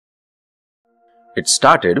It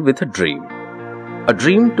started with a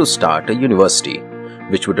dream to start a university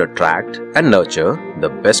which would attract and nurture the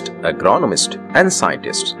best agronomists and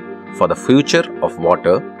scientists for the future of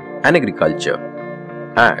water and agriculture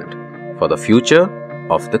and for the future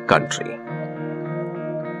of the country.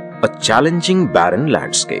 A challenging barren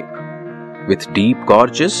landscape with deep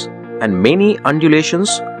gorges and many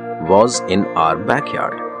undulations was in our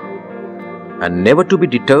backyard. And never to be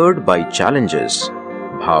deterred by challenges,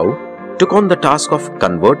 Bhau took on the task of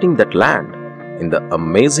converting that land in the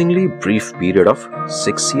amazingly brief period of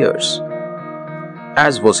 6 years.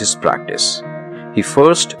 As was his practice, he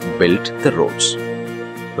first built the roads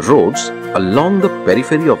along the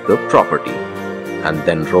periphery of the property, and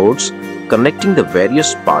then roads connecting the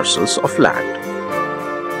various parcels of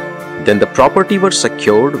land. Then the property was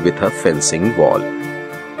secured with a fencing wall.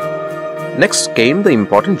 Next came the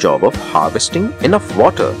important job of harvesting enough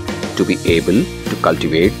water to be able to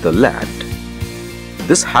cultivate the land.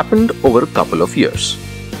 This happened over a couple of years,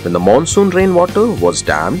 when the monsoon rainwater was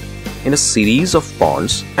dammed in a series of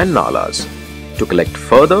ponds and nalas to collect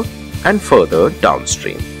further and further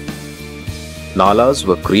downstream. Nalas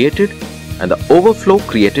were created and the overflow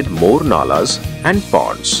created more nalas and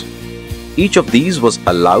ponds. Each of these was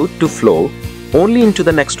allowed to flow only into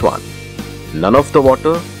the next one. None of the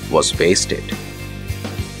water was wasted.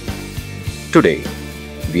 Today,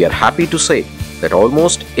 we are happy to say that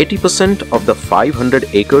almost 80% of the 500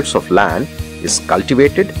 acres of land is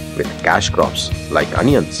cultivated with cash crops like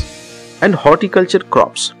onions and horticulture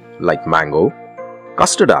crops like mango,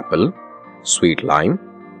 custard apple, sweet lime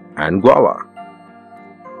and guava.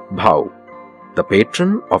 Bhau, the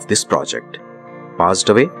patron of this project, passed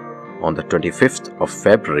away on the 25th of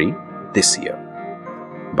February this year.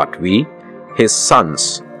 But we, his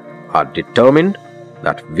sons, are determined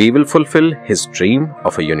that we will fulfill his dream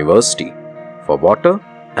of a university for water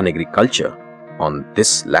and agriculture on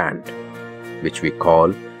this land, which we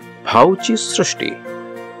call Bhauchi Srushti.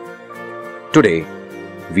 Today,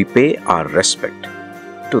 we pay our respect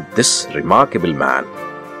to this remarkable man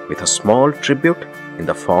with a small tribute in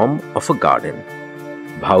the form of a garden,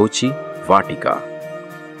 Bhauchi Vatika,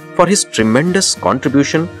 for his tremendous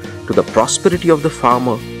contribution to the prosperity of the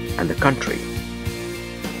farmer and the country.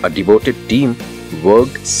 A devoted team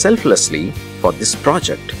worked selflessly for this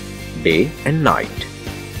project day and night.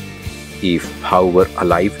 If Bhau were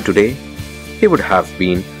alive today, he would have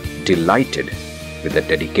been delighted with the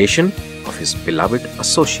dedication of his beloved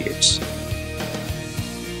associates.